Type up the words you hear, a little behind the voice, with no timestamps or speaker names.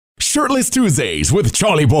Shirtless Tuesdays with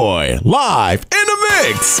Charlie Boy, live in the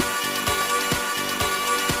mix.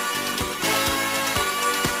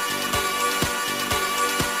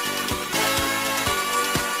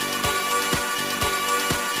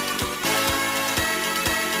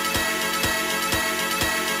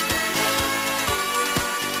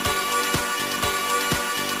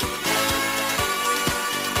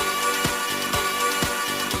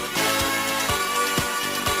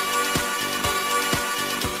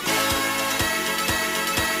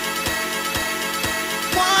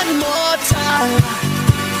 One more time.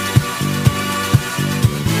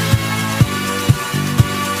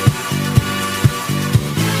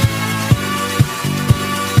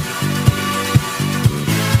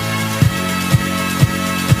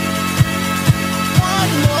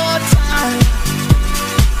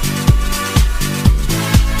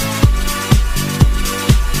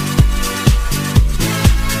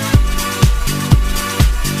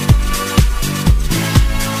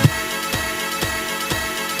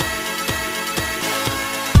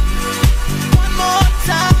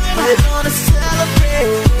 We're gonna celebrate,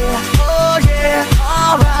 oh yeah,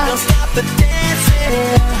 alright. Don't stop the dancing.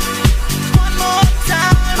 One more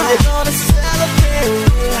time. We're gonna celebrate,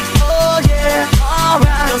 oh yeah,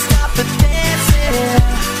 alright. Don't stop the dancing.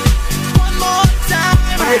 One more time.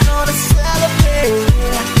 We're gonna celebrate,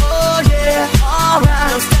 oh yeah, alright.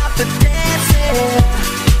 Don't stop the dancing.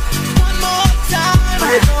 One more time.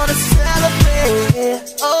 We're gonna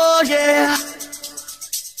celebrate, oh yeah.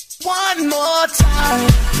 One more time.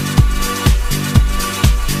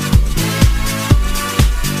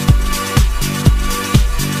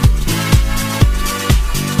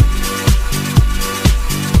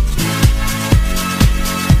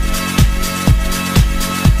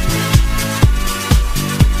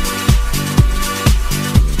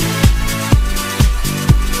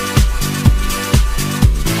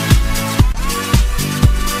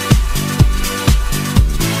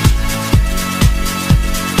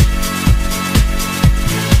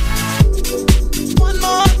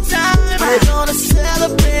 We're gonna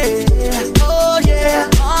celebrate, oh yeah,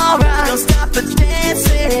 alright. Don't stop the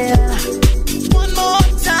dancing. One more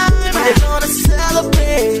time. We're gonna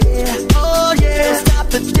celebrate, oh yeah. Don't stop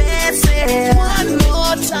the dancing. One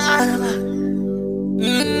more time.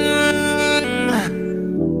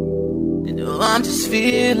 You know I'm just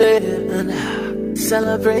feeling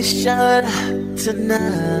celebration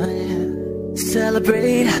tonight.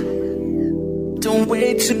 Celebrate, don't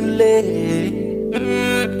wait too late.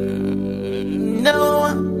 No,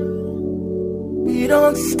 we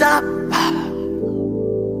don't stop.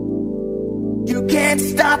 You can't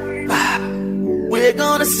stop. We're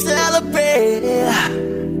gonna celebrate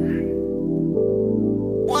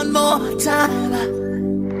one more time.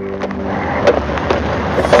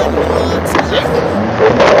 One more time.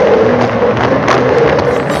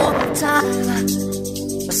 One more time.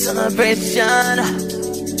 A celebration.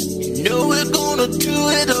 You know we're gonna do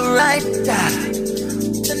it right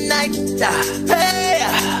tonight. Hey,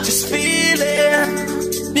 just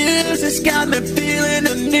feeling. Music's got me feeling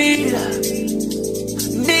the need.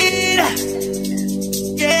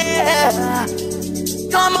 Yeah.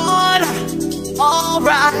 Come on.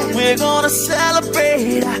 Alright, we're gonna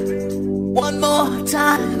celebrate one more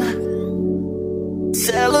time.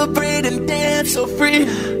 Celebrate and dance so free.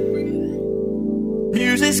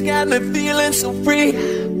 Music's got me feeling so free.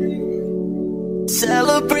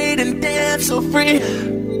 Celebrate and dance so free.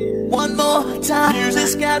 One more time.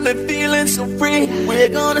 Music's got me feeling so free. We're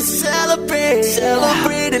gonna celebrate,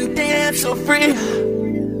 celebrate and dance so free.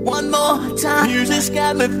 One more time. Music's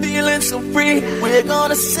got me feeling so free. We're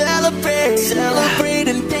gonna celebrate, celebrate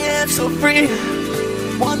and dance so free.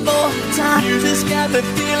 One more time. Music's got me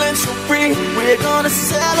feeling so free. We're gonna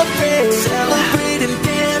celebrate, celebrate and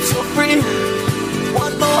dance so free.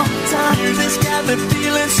 One more time. Music's got me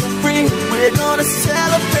feeling so free. We're gonna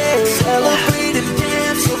celebrate, celebrate and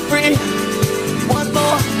dance so free. One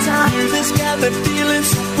more time. Music's got me feeling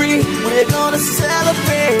so free. We're gonna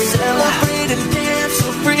celebrate, celebrate and dance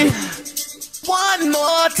so free. One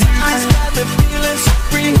more time. Music's got me feeling so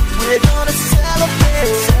free. We're gonna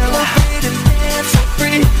celebrate, celebrate and dance so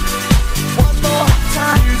free. One more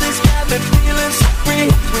time. Music's got me feeling so free.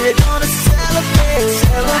 We're gonna celebrate,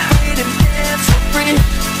 celebrate and dance so free.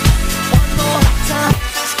 One more time.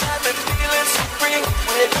 Music's got me feeling so free.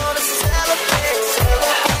 We're gonna celebrate,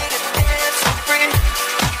 celebrate and dance so free.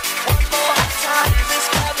 One more time. Music's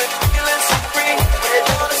got me feeling so free. We're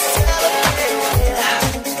gonna celebrate.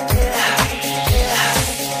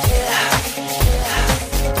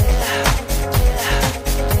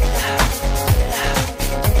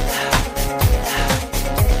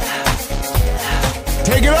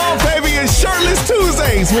 Oh, baby, it's Shirtless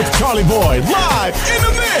Tuesdays with Charlie Boy, live in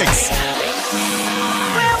the mix.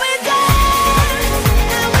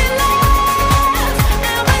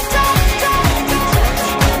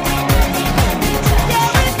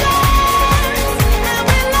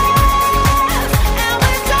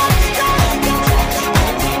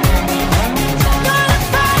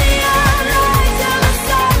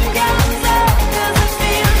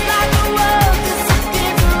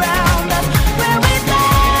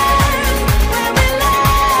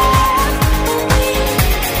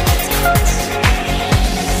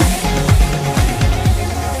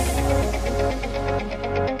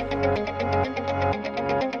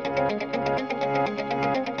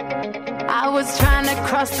 I was trying to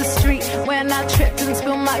cross the street when I tripped and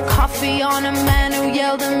spilled my coffee on a man who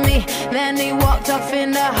yelled at me. Then he walked off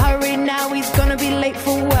in a hurry, now he's gonna be late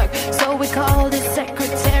for work. So we called his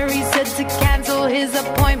secretary, said to cancel his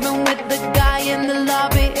appointment with the guy in the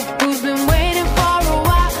lobby who